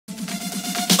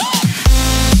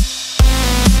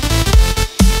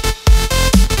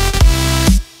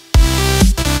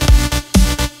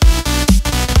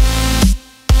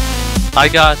Hi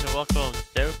guys and welcome.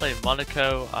 Today we're playing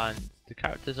Monaco and the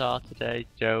characters are today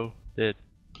Joe, I'm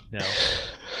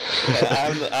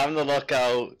the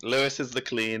lookout, Lewis is the I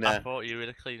cleaner, thought you were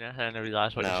the cleaner and I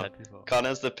realised what you said before.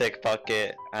 Connor's the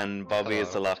pickpocket, and Bobby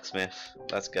is the locksmith.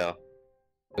 Let's go.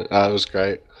 That was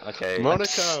great. Okay.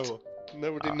 Monaco!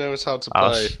 Nobody knows how to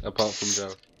play apart from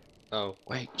Joe. Oh,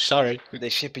 wait, sorry. They're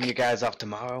shipping you guys off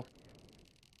tomorrow.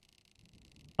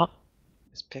 What?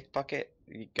 It's pickpocket.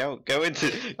 You go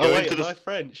into. Oh wait, am I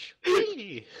French?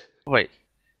 Wait,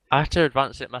 I have to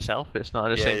advance it myself, it's not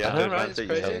the Yeah, same you have time. to advance it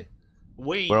yourself.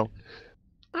 We. Well.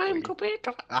 I'm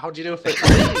Copito. How do you do a fake?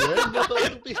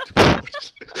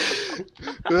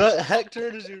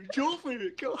 Hector is your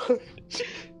trophy.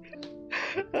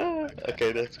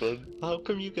 Okay, that's fun. How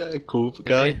come you get a cool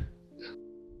guy?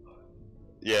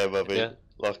 Yeah, Bobby. Yeah.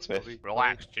 Locksmith.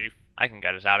 Relax, Chief. I can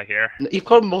get us out of here. You've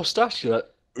got a mustache. You're like,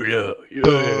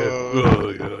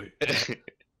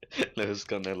 Lewis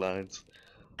got no lines.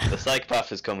 The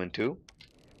psychopath is coming too.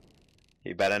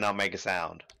 He better not make a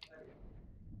sound.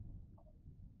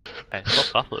 Hey,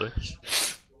 fuck off,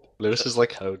 Lewis. Lewis is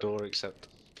like Hodor, except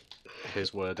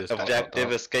his word is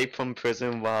Objective: escape from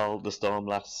prison while the storm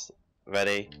lasts.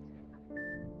 Ready?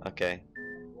 Okay.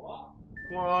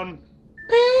 One.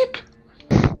 Beep.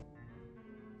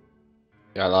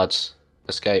 Yeah, lads,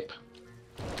 escape.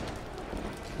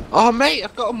 Oh, mate,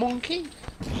 I've got a monkey.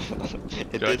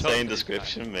 It did say in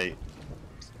description, mate.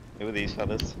 Who are these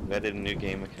fellas? They did a new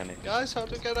game mechanic. Guys, how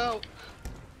to get out?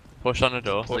 Push on the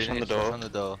door. Push on the door. Push on the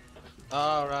door.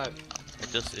 Oh, right.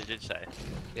 It did say.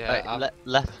 Yeah. Right,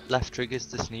 left triggers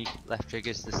to sneak. Left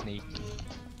triggers to sneak.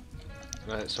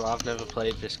 Right, so I've never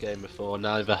played this game before.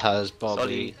 Neither has Bobby.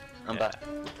 Sorry, I'm back.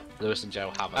 Lewis and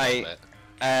Joe haven't.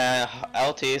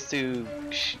 LT is to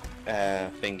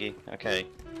thingy. Okay.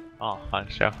 Oh,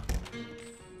 thanks, Joe.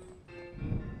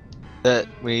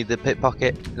 We need the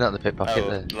pickpocket. Not the pickpocket.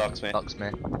 Oh, the locksmith.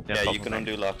 locksmith. Yeah, you can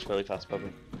undo locks really fast,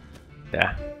 Bobby.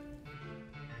 Yeah.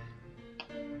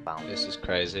 This is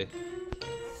crazy.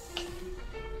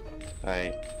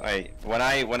 Right. When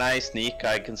I sneak,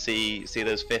 I can see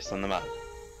those fists on the map.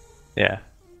 Yeah.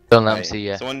 Don't let him see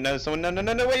you. Someone, no,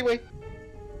 wait.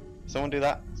 Someone do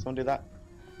that.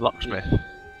 Locksmith.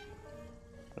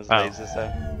 There's lasers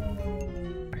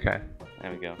there. Okay.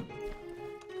 There we go.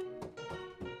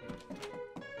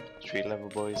 Street level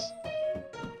boys.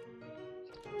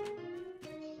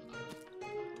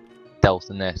 Stealth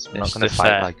in this. We're not It's gonna just,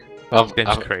 fight like.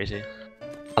 Game's crazy.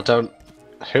 I don't.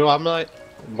 Who am I?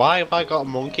 Why have I got a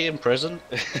monkey in prison?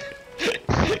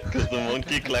 Because the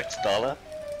monkey collects dollar.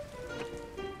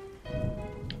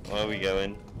 Where are we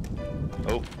going?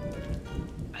 Oh,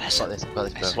 I've got this, bro.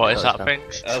 What is that thing?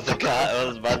 that was the guy. That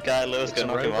was the bad guy. Lewis, It's go a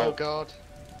knock him out. guard.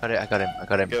 I got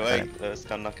him. Go away. Lewis,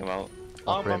 go knock him out.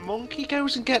 Oh, my monkey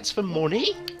goes and gets for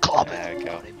money? There we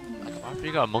go. Why have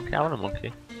you got a monkey? I want a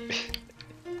monkey.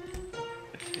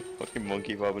 Fucking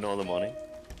monkey robbing all the money.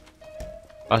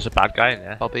 Oh, there's a bad guy in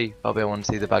there. Bobby, I want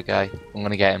to see the bad guy. I'm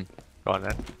gonna get him. Go on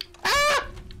then.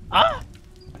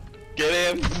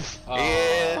 Get him! Oh,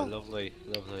 Yeah! lovely.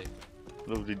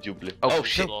 Lovely jubbly. Oh, Oh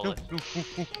shit! Slowly.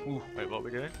 Wait, what are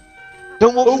we doing?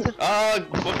 Don't walk. Ah,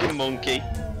 fucking monkey!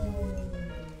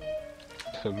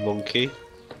 A monkey?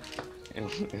 He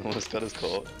almost got us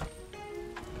caught.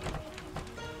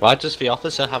 Why does the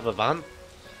officer have a van?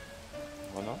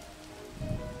 Why not?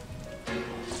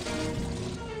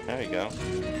 There we go.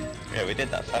 Yeah, we did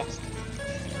that fast.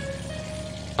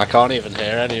 I can't even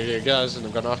hear any of you guys, and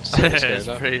I'm gonna have to see this It's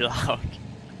game now. pretty loud.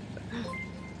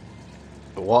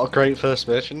 What a great first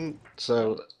mission.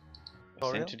 So,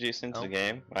 Let's introduce into the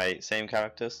game. Right, same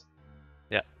characters.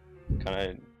 Yeah.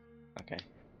 Kinda. Okay.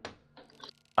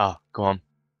 Oh, go on.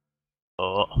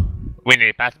 Oh. We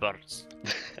need passports.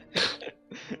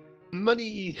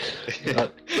 money!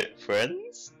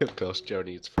 Friends? Of course, Joe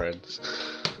needs friends.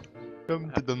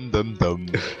 Dum.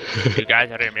 You guys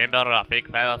remember a big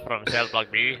fella from Cell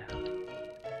Block B?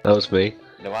 That was me.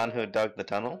 The one who dug the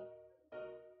tunnel?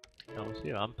 No, see,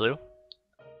 I'm blue.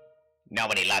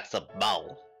 Nobody likes a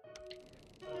mole.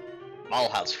 Mole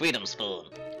has freedom spoon.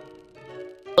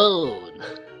 Spoon!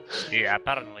 Yeah,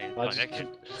 apparently.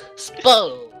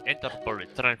 Spoon! Interpol is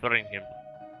transferring him.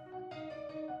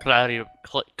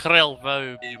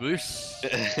 Krelvo Bus.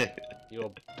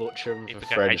 You're butchering If the we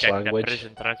can French hijack the language.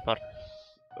 prison transport.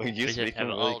 Oh, you we should speaking have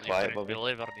really all quiet, different Bobby.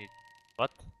 delivery need.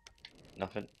 What?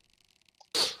 Nothing.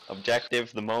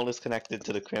 Objective: the mole is connected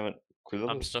to the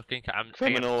I'm stuck in.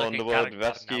 criminal stuck on in the world. character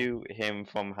Rescue him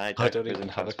from hijacked I don't prison even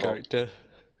have a transport. character.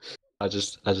 I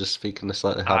just speak in a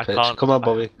slightly I high pitch. can't- Come on,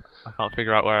 Bobby. I can't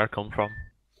figure out where I come from.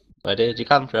 Where did you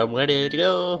come from? Where did you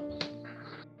go?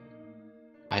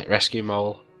 Right, rescue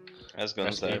mole. That's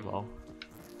guns Rescue though. mole.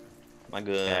 My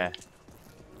gun.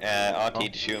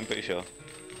 RT to shoot, I'm pretty sure.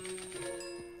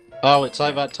 Oh, it's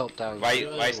like that top down.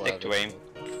 Right stick to aim.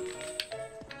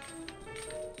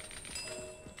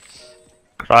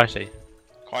 Crikey.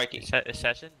 Crikey. It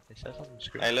says on the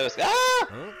screen. Hey Lewis. Ah!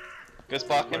 Good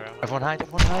sparking. Where am I? Everyone hide,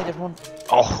 everyone hide, everyone.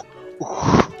 Oh!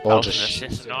 That Or was an just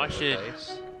assist. No, I should.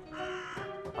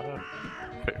 I don't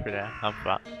put it through there. I'm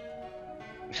fat.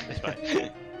 This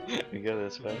way. We go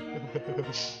this way.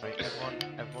 Right,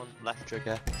 everyone left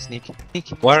trigger. Sneak, sneak.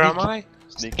 Where sneak. am I?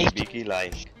 Sneaky beaky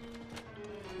like.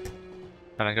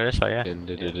 Can I go this way? Yeah.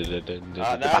 No,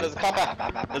 there's a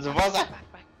copper! There's a buzzer!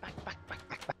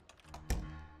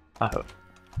 Oh.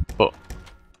 But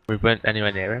we weren't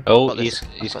anywhere near him. Oh, Got this.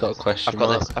 he's I've got a this. question I've got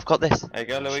mark. this. I've got this. Hey,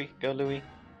 go Louis, go Louis.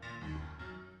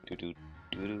 Doo doo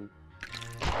doo doo.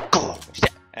 Go. Shit.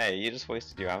 Hey, you just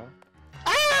wasted your ammo.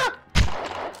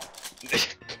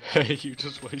 Hey, you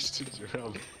just wasted your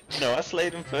ammo. No, I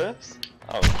slayed him first.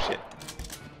 Oh shit.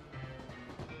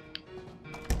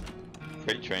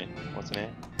 Freight train, what's in here?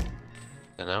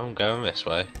 I know, I'm going this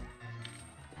way.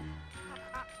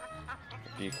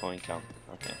 View coin count,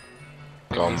 okay.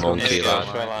 Go on, monkey Here we go, lad.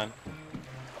 shoreline.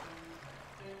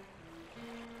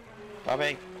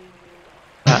 Bobby!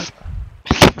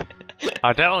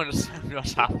 I don't understand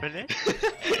what's happening.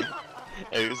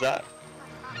 Hey, who's that?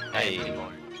 Hey.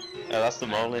 Oh, that's the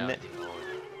mole, isn't it?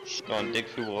 Go on, dig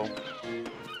through wall.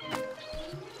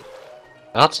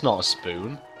 That's not a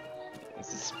spoon.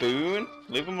 It's a spoon.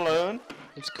 Leave him alone.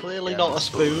 It's clearly not a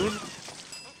spoon.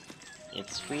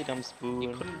 It's freedom You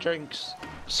spoon. couldn't drink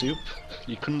soup.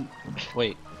 You couldn't.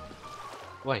 Wait.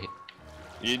 Wait.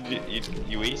 You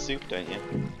eat soup, don't you?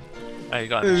 Oh, you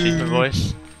got an achievement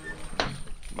voice.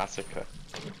 Massacre.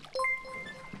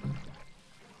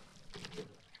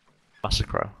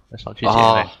 Massacre. That's not GTA.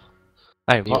 Ah,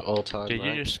 Hey, new what? all-time Did you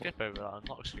rank. just skip over that on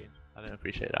lock screen? I don't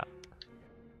appreciate that.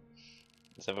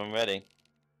 Is everyone ready?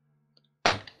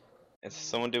 Is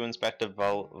someone do Inspector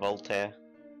Voltaire?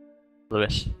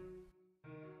 Lewis.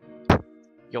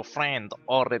 Your friend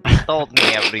already told me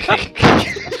everything.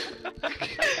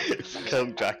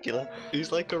 Count Dracula.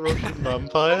 He's like a Russian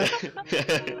vampire.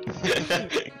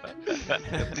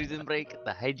 The prison break,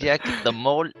 the hijack, the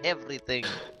mole, everything.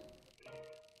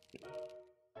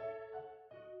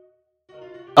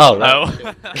 Oh,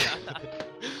 right.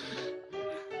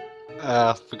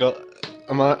 Oh. Forgot.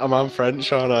 I'm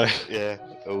French, aren't I? Yeah.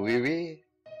 Oh, oui, oui.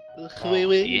 Oui,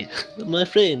 oui. yeah. My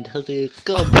friend has a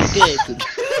complicated.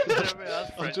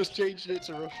 I'm just changing it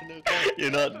to Russian again.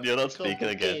 You're not speaking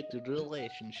again. Complicated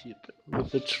relationship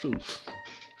with the truth.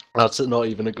 That's not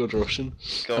even a good Russian.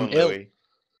 Go I'm on, ill. Louis.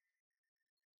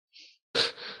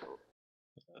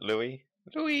 Louis?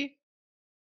 Louis?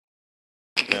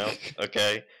 No?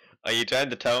 Okay. Are you trying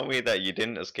to tell me that you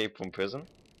didn't escape from prison?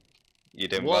 You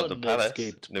didn't rob the One palace,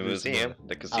 escaped the museum, prisoner.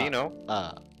 the casino.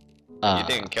 Ah. You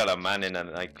didn't kill a man in a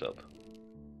nightclub.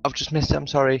 I've just missed it, I'm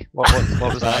sorry. What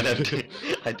was I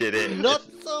that? did it. Not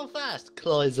so fast,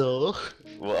 Cloizo.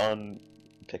 We're on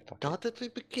pickpocket. Not at the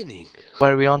beginning.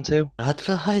 Where are we on to? At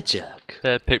the hijack.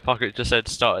 The pickpocket just said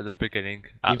start at the beginning.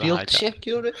 At If the you'll hijack. check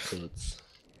your records,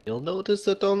 you'll notice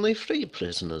that only 3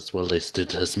 prisoners were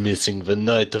listed as missing the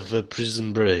night of the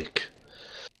prison break.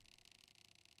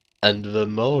 And the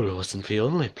mole wasn't the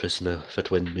only prisoner that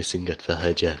went missing at the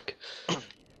hijack.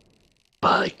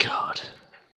 My god.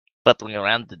 But we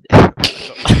around the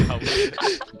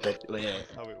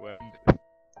How it went.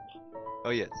 Oh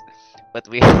yes. But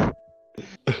we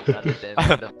rather than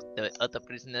the other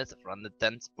prisoners from the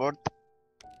transport.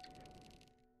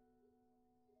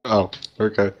 Oh,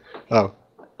 okay. Oh.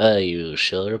 Are you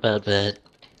sure about that?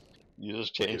 You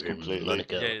just changed completely.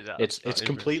 Monaco. Yeah, that- It's that is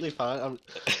completely fine.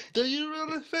 Do you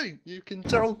really think you can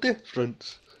tell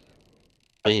difference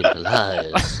between the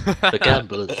liars, the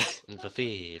gamblers, and the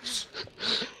thieves?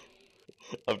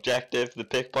 Objective: the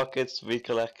pickpocket's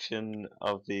recollection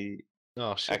of the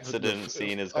Oh, shit, accident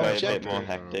scene is quite a bit more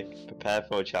objective. hectic. Prepare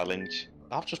for a challenge.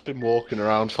 I've just been walking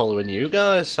around following you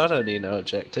guys. I don't need no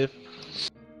objective.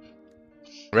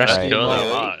 Rescue Right. Don't mole.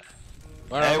 know why.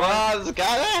 Where Hey, am I? there's a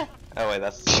guy there! Oh wait,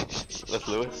 that's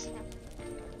Lewis.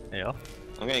 Yeah.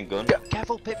 I'm getting gun.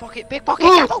 Careful, pickpocket,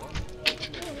 careful!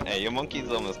 Hey, your monkey's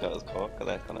almost got his core.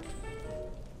 Collect on it.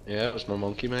 Yeah, it was my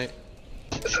monkey, mate.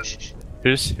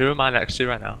 Who am I next to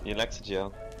right now? You're next to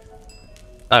Joe.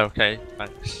 Oh, okay,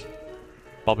 thanks.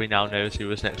 Bobby now knows who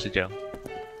was next to Joe.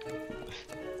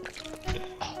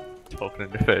 Talking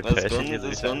in the third There's person. you guns. There's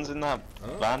loser. guns in that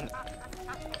van.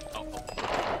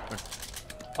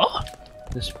 Oh!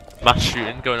 There's mass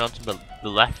shooting going on to the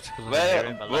left. 'cause I'm Where?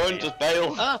 hearing my Run, left ear. just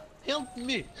bail. Ah, help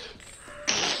me!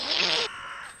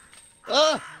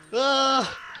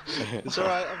 Ah! It's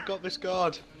alright, I've got this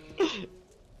guard.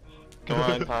 Come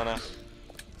on, Pana.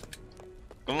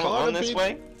 Come on this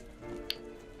way.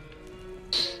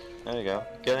 There you go.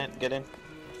 Get in, get in.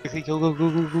 Quickly, go, go, go,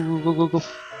 go, go, go, go, go.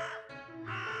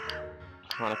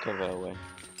 Monaco railway.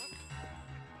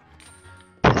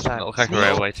 Doesn't look like a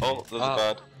railway to me. Oh, there's a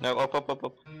guard. No, up.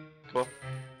 Come on.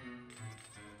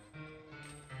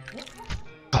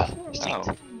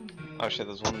 Oh. Oh shit,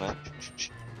 there's one there.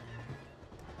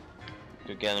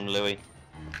 Good get him, Louis.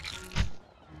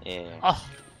 Yeah. Oh.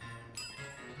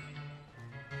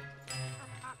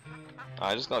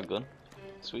 I just got a gun.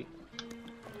 Sweet.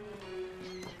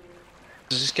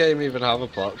 Does this game even have a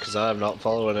plot? Because I'm not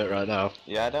following it right now.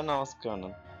 Yeah, I don't know what's going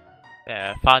on.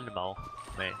 Yeah, find them all,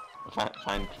 mate.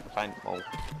 Find mole.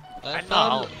 I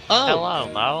know. Oh! Hello,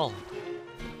 Mole.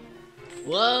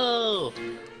 Whoa!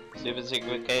 Super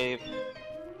secret cave.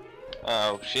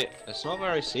 Oh shit. It's not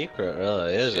very secret,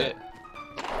 really, is Shit. it?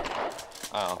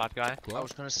 Oh. Bad guy. I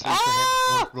was gonna sleep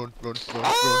for him.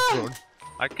 Run.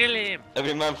 I kill him.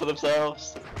 Every man for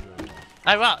themselves.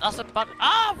 Hey, well, that's a bad.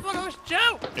 Ah, I thought it was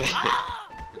Joe. Ah,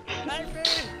 baby.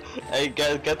 Hey,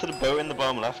 get to the boat in the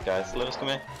bottom left, guys. Lewis, come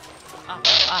here.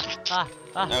 Ah.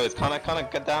 No, it's Connor,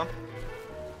 get down.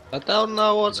 I don't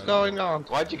know what's going on.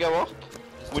 Why'd you go up?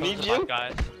 We need you.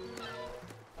 Guys.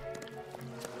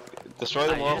 Destroy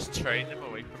the You wall. just trained him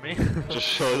away from me. Just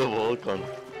show the wall, Con.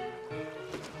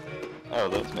 Oh,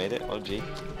 that's made it. Oh, gee.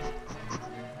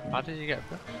 How did you get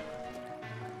there?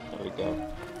 There we go.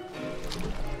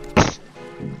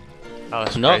 Oh,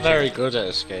 that's I'm not crazy. very good at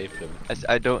escaping.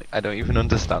 I don't even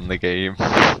understand the game.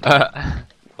 That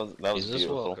was You just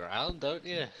beautiful. walk around, don't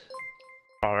you?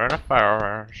 Foreign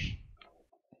affairs.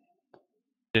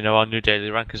 You know our new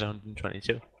daily rank is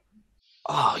 122.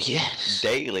 Oh, yes!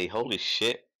 Daily, holy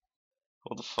shit.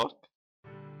 What the fuck?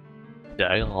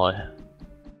 Daily.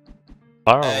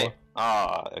 Oh. Hey.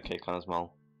 Ah, okay, Connor's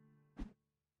mole.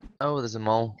 Oh, there's a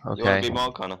mole. You wanna Okay. be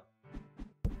mole, Connor?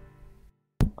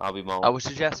 I'll be mole. I would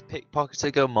suggest pickpockets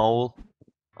go mole.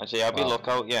 Actually, I'll be Oh.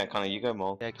 lookout. Yeah, Connor, you go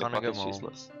mole. Yeah, Connor, go Pickpocket's mole.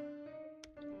 useless.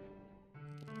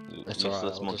 It's Useless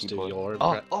alright, I'll monkey just do boy. your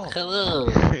Oh, impre- oh. Hello!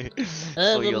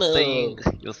 So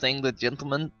you're saying the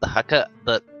gentleman, the hacker,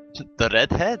 the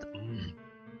redhead?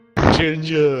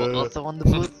 Ginger! What's the one the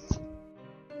foot?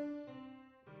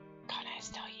 Connor, it's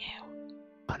still you.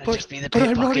 Wanna But, just be the but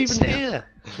I'm not pickpocket even still? here!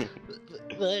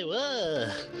 They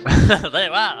were! They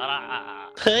were.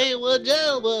 They were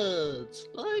jailbirds!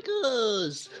 Like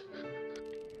us!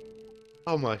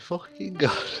 Oh my fucking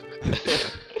god.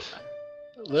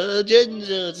 The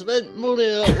ginger spent money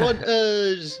on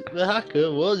hunters! The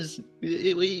hacker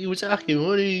he was hacking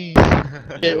money!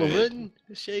 Gentlemen,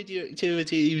 shady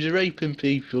activity, he was raping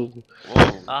people.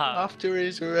 Whoa. After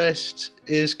his arrest,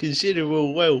 his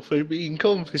considerable wealth had been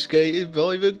confiscated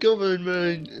by the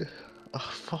government. Oh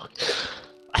fuck.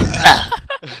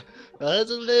 As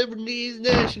a Lebanese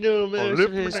national, most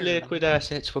of his liquid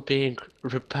assets were being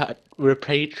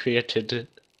repatriated.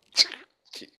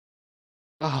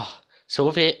 So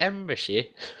the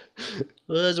embassy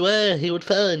was where he would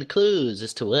find clues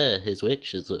as to where his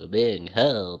riches were being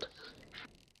held.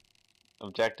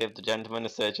 Objective: the gentleman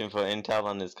is searching for intel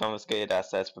on his confiscated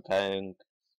assets, prepared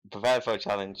for a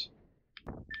challenge.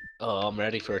 Oh, I'm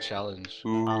ready for a challenge.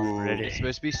 I'm ready. It's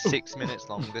supposed to be 6 minutes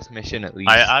long, this mission at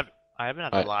least. I haven't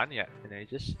had Right. a line yet in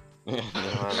ages.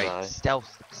 Right,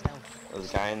 stealth.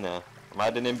 There's a guy in there. I'm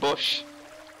hiding in bush.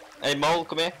 Hey, mole,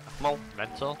 come here. Mole.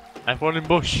 Mental. Everyone in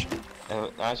bush.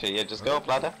 Actually, yeah, just go up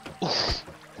ladder.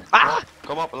 Ah!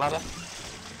 Come up ladder.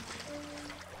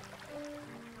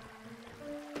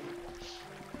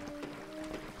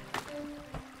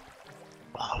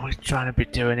 What are we trying to be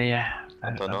doing here? I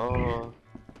don't know.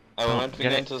 Oh, we're meant to be get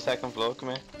going it. to the second floor. Come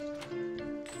here.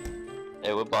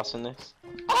 Hey, we're bossing this.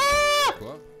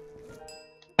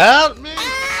 Help me!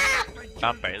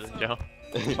 I'm bailing, Joe.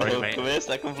 Sorry, No, mate. come here,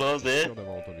 second floor's here.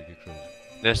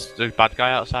 There's the bad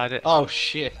guy outside it. Oh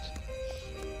shit!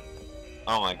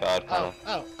 Oh my god, Connor.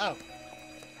 Ow! Ow!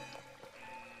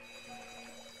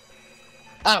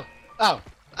 Ow! Ow!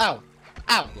 Ow!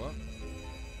 Ow!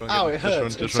 Ow! It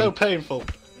hurts. It's so painful.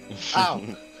 Ow!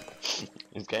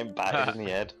 He's getting battered in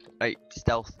the head. Right,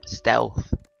 stealth.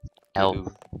 Elf.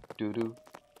 Doo-doo.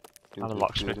 I'm a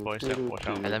locksmith boy, so watch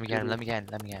out. Hey, let me get him, man.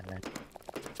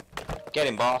 Get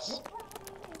him, boss.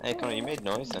 Hey, Connor, you made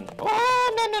noise then.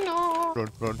 Oh,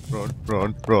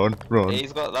 no. Hey,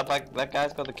 he's got that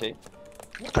guy's got the key.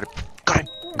 Got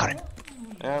him.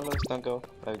 Yeah, let's don't go.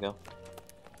 There we go.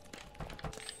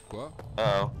 Quoi?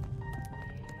 Uh-oh.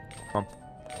 I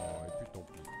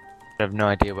have no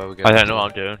idea where we're going. I don't know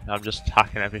what I'm doing. I'm just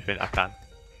hacking everything I can.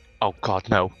 Oh god,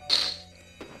 no.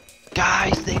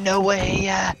 Guys, they know we're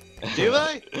here! Do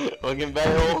they? Fucking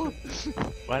bail!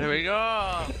 Where do we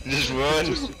go? Just run!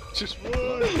 Just run!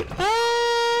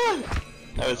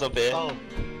 I was up here. Oh.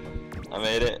 I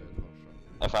made it.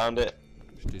 I found it.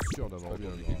 J'étais sûr d'avoir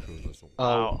entendu quelque chose de toute façon.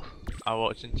 Oh. I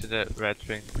walked into the red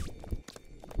thing.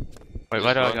 Wait,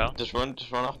 where do I go? Just run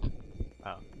up.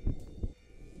 Oh.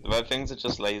 The red things are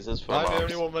just lasers for I'm the mobs.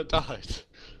 only one that died.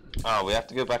 Oh, we have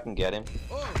to go back and get him.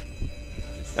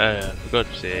 Good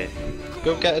to see.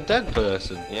 Go get a dead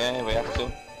person. Yeah, we have to.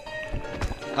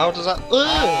 How does that?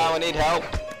 Oh, I need help.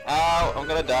 Oh, I'm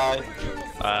gonna die.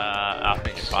 I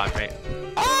think it's fine, mate.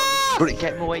 But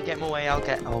get him away, I'll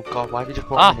get. Oh god, why have you just Ah.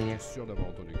 brought him in here? J'étais sûr d'avoir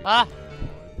entendu quelque Ah.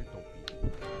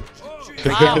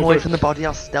 chose. Get him away from the body,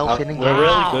 I'll stealth in and We're get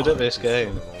really Ow. good at this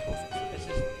game. This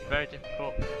is very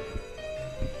difficult.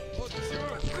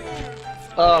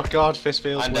 Oh god, fist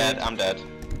feels I'm weird. dead. I'm dead.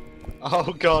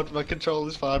 Oh god, my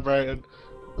controller's vibrating.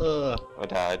 Ugh. I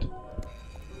died.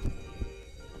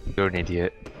 You're an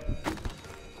idiot.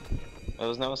 There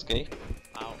was no escape.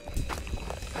 Ow.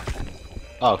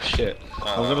 Oh shit.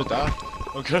 I'm gonna die.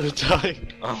 I'm gonna die.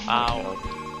 Oh, Ow.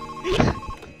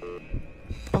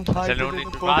 I'm Does anyone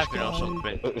need reviving or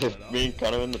something? Me and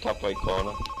Connor in the top right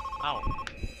corner. Ow.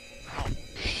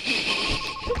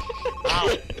 Ow.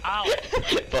 Ow.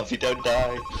 Buffy, don't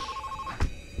die.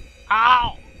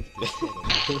 Ow.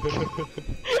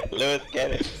 Lewis,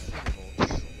 get it.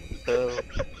 Oh,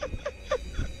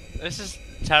 This is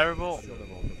terrible.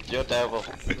 you're terrible.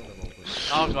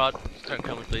 Oh god. Don't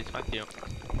kill me, please. Thank you.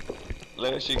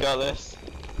 Lewis, you got this.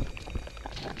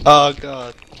 Oh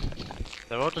god.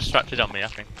 They're all distracted on me, I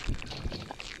think.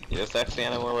 You're a sexy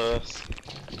animal, Lewis.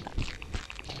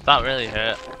 That really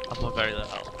hurt. I'm a very little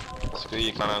help. Screw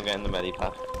you, Connor, I'm getting the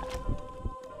medipack.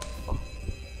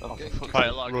 Quite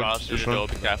a lot of guards through the door,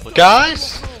 be careful.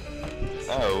 Guys!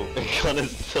 Oh,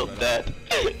 Connor's still dead.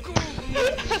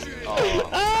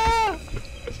 Oh.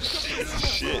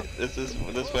 Shit,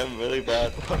 this went really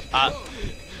bad. Do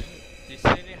you see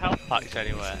any health packs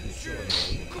anywhere?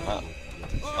 Oh,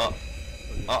 oh,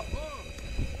 oh,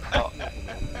 oh,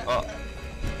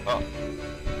 oh.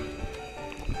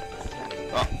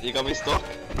 Oh, you got me stuck.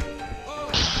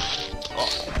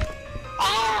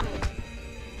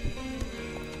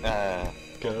 Oh.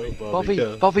 Go, Bobby,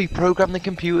 go. Bobby, program the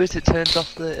computers, it turns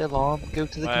off the alarm. Go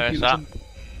to the Where is computers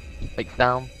and... Like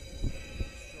down.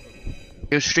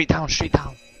 Go straight down, straight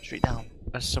down, straight down.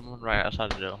 There's someone right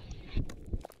outside the door.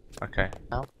 Okay.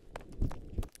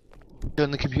 Go on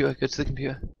the computer, go to the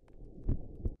computer.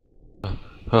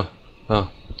 Oh. Go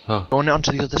on it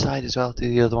onto the other side as well, do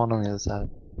the other one on the other side.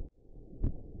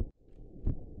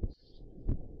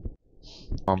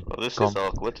 Well, this Go is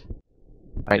awkward.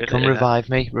 Right, Did come it, revive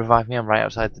me, I'm right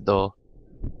outside the door.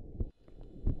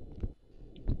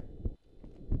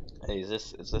 Hey, is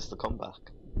this the comeback?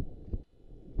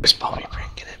 It's Bobby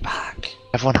bringing it back.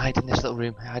 Everyone hide in this little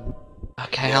room, hide.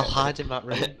 Okay, Yeah. I'll hide in that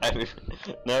room.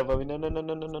 No, Bobby, no. Go,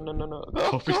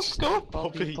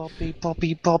 Bobby, go, go.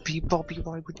 Bobby. Bobby,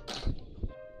 why would...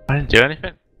 I didn't do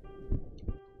anything.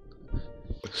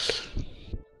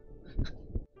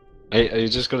 Hey, are you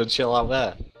just gonna chill out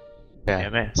there? Yeah,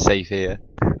 mate. Safe here.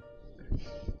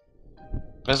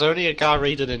 There's only a guy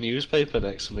reading a newspaper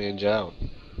next to me in jail.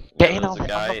 Get in, There's I'll a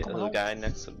guy. knock him There's a out. guy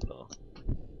next to the door.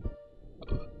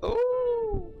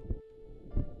 Ooh.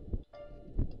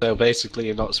 So basically,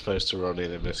 you're not supposed to run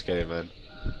in this game, then.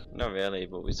 Not really,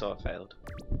 but we sort of failed.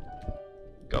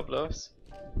 God bless.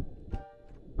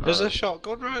 There's a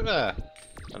shotgun right there.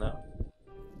 I know.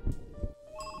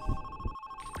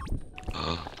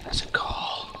 There's a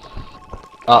call.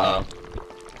 Uh oh.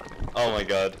 Oh my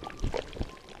god.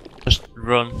 Just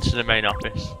run to the main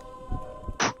office.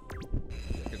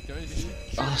 Quelqu'un est ici?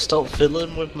 Oh, stop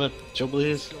fiddling with my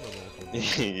jubblies.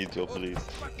 You two police.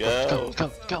 Go, Go.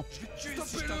 go, go.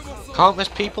 Can't there's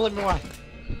people in my way?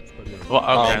 What?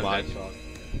 Oh Okay. my then.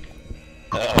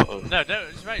 god. Oh. No, no,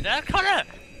 it's right there, Connor!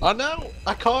 I know!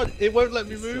 I can't! It won't let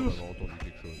me J'étais sûr move! d'avoir entendu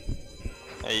quelque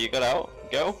chose. Hey, you got out.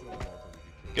 Go.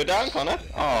 Go down, Connor.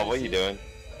 Oh, what are you doing?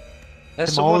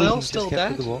 There's Tomorrow someone you else can just still get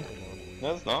dead? through the wall.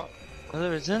 No, it's not. No,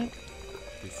 there isn't.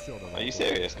 J'étais sûr d'avoir Are you entendu-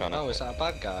 serious, Connor? Oh, is that a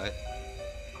bad guy?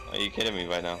 Are you kidding me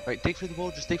right now? Right, dig through the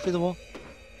wall, just dig through the wall.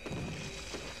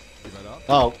 Il va là.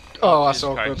 Oh, oh, that's Jesus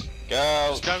awkward. Christ. Go.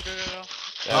 Just go, go, go, go.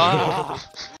 Go. Ah.